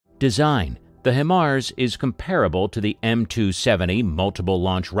Design. The Himars is comparable to the M270 Multiple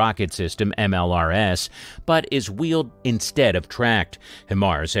Launch Rocket System MLRS, but is wheeled instead of tracked.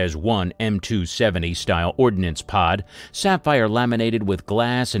 Himars has one M270-style ordnance pod. Sapphire laminated with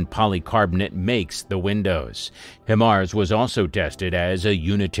glass and polycarbonate makes the windows. Himars was also tested as a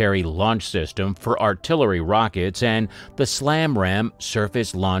unitary launch system for artillery rockets and the SLAM-RAM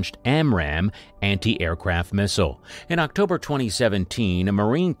surface-launched AMRAAM anti-aircraft missile. In October 2017, a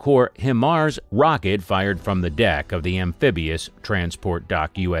Marine Corps Himars rocket fired from the deck of the amphibious transport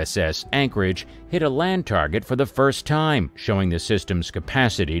dock USS Anchorage hit a land target for the first time, showing the system's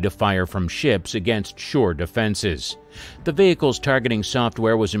capacity to fire from ships against shore defenses. The vehicle's targeting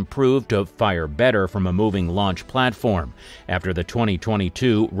software was improved to fire better from a moving launch platform. After the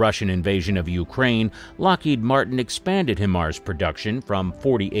 2022 Russian invasion of Ukraine, Lockheed Martin expanded Himars production from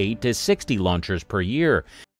 48 to 60 launchers per year.